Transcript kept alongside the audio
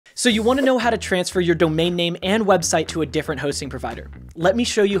So you want to know how to transfer your domain name and website to a different hosting provider. Let me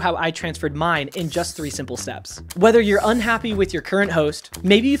show you how I transferred mine in just 3 simple steps. Whether you're unhappy with your current host,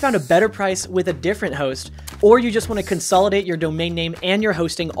 maybe you found a better price with a different host, or you just want to consolidate your domain name and your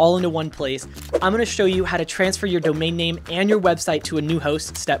hosting all into one place, I'm going to show you how to transfer your domain name and your website to a new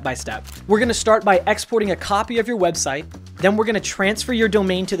host step by step. We're going to start by exporting a copy of your website, then we're going to transfer your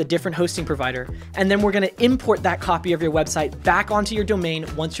domain to the different hosting provider, and then we're going to import that copy of your website back onto your domain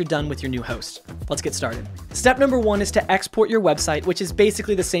once you're done with your new host. Let's get started. Step number 1 is to export your website, which is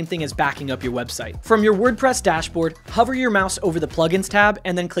basically the same thing as backing up your website. From your WordPress dashboard, hover your mouse over the plugins tab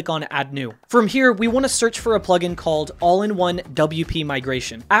and then click on Add New. From here, we want to search for a plugin called All-in-One WP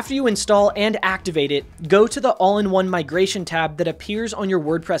Migration. After you install and activate it, go to the All-in-One Migration tab that appears on your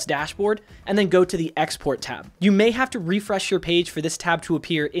WordPress dashboard and then go to the Export tab. You may have to refresh your page for this tab to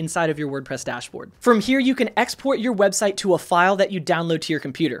appear inside of your WordPress dashboard. From here, you can export your website to a file that you download to your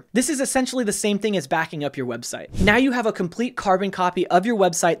computer. This is essentially the same thing as backing up your website. Now you have a complete carbon copy of your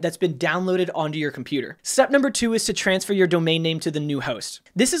website that's been downloaded onto your computer. Step number 2 is to transfer your domain name to the new host.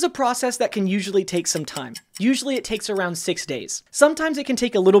 This is a process that can usually take some time. Usually it takes around 6 days. Sometimes it can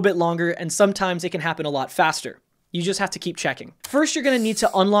take a little bit longer, and sometimes it can happen a lot faster. You just have to keep checking. First, you're going to need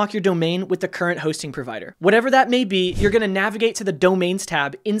to unlock your domain with the current hosting provider. Whatever that may be, you're going to navigate to the Domains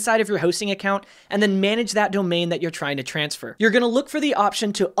tab inside of your hosting account and then manage that domain that you're trying to transfer. You're going to look for the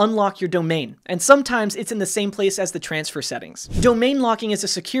option to unlock your domain, and sometimes it's in the same place as the transfer settings. Domain locking is a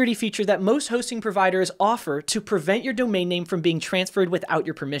security feature that most hosting providers offer to prevent your domain name from being transferred without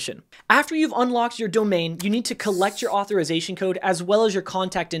your permission. After you've unlocked your domain, you need to collect your authorization code as well as your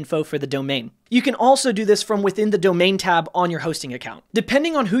contact info for the domain. You can also do this from within the domain tab on your hosting account.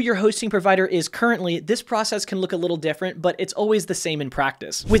 Depending on who your hosting provider is currently, this process can look a little different, but it's always the same in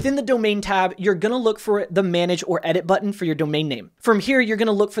practice. Within the domain tab, you're going to look for the manage or edit button for your domain name. From here, you're going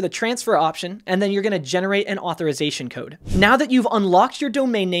to look for the transfer option, and then you're going to generate an authorization code. Now that you've unlocked your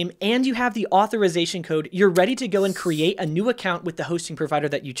domain name and you have the authorization code, you're ready to go and create a new account with the hosting provider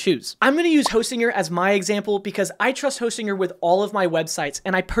that you choose. I'm going to use Hostinger as my example because I trust Hostinger with all of my websites,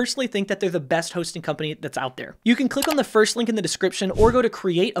 and I personally think that they're the best hosting company that's out there. You can click on the first link in the description or go to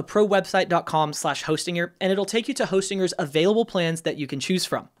createaprowebsite.com/Hostinger, and it'll take you to Hostinger's available plans that you can choose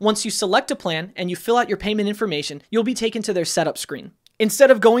from. Once you select a plan and you fill out your payment information, you'll be taken to their setup screen. Instead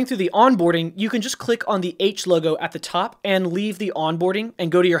of going through the onboarding, you can just click on the H logo at the top and leave the onboarding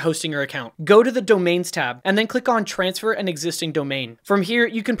and go to your Hostinger account. Go to the Domains tab and then click on Transfer an Existing Domain. From here,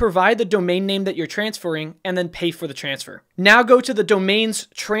 you can provide the domain name that you're transferring and then pay for the transfer. Now go to the Domains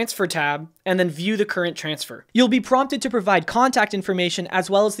Transfer tab and then view the current transfer. You'll be prompted to provide contact information as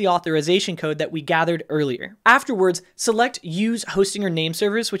well as the authorization code that we gathered earlier. Afterwards, select Use Hostinger Name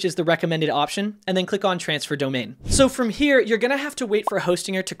Servers, which is the recommended option, and then click on Transfer Domain. So from here, you're going to have to wait for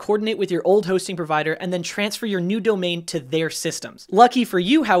Hostinger to coordinate with your old hosting provider and then transfer your new domain to their systems. Lucky for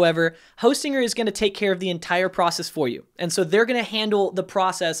you, however, Hostinger is going to take care of the entire process for you. And so they're going to handle the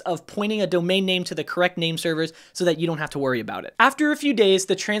process of pointing a domain name to the correct name servers so that you don't have to worry about it. After a few days,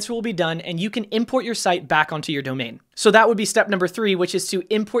 the transfer will be done and you can import your site back onto your domain. So that would be step number 3, which is to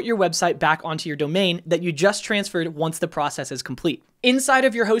import your website back onto your domain that you just transferred once the process is complete. Inside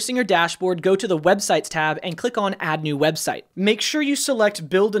of your Hostinger dashboard, go to the Websites tab and click on Add New Website. Make sure you select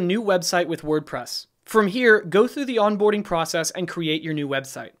Build a New Website with WordPress. From here, go through the onboarding process and create your new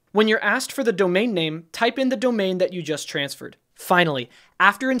website. When you're asked for the domain name, type in the domain that you just transferred. Finally,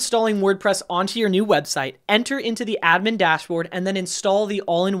 after installing WordPress onto your new website, enter into the admin dashboard and then install the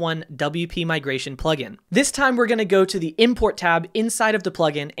all-in-one WP Migration plugin. This time we're going to go to the Import tab inside of the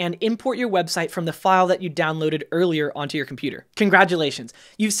plugin and import your website from the file that you downloaded earlier onto your computer. Congratulations,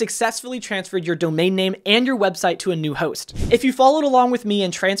 you've successfully transferred your domain name and your website to a new host. If you followed along with me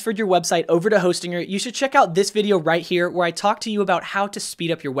and transferred your website over to Hostinger, you should check out this video right here where I talk to you about how to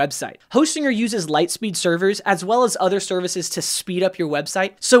speed up your website. Hostinger uses Lightspeed servers as well as other services to speed up your website.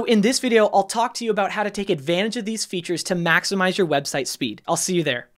 So in this video, I'll talk to you about how to take advantage of these features to maximize your website speed. I'll see you there.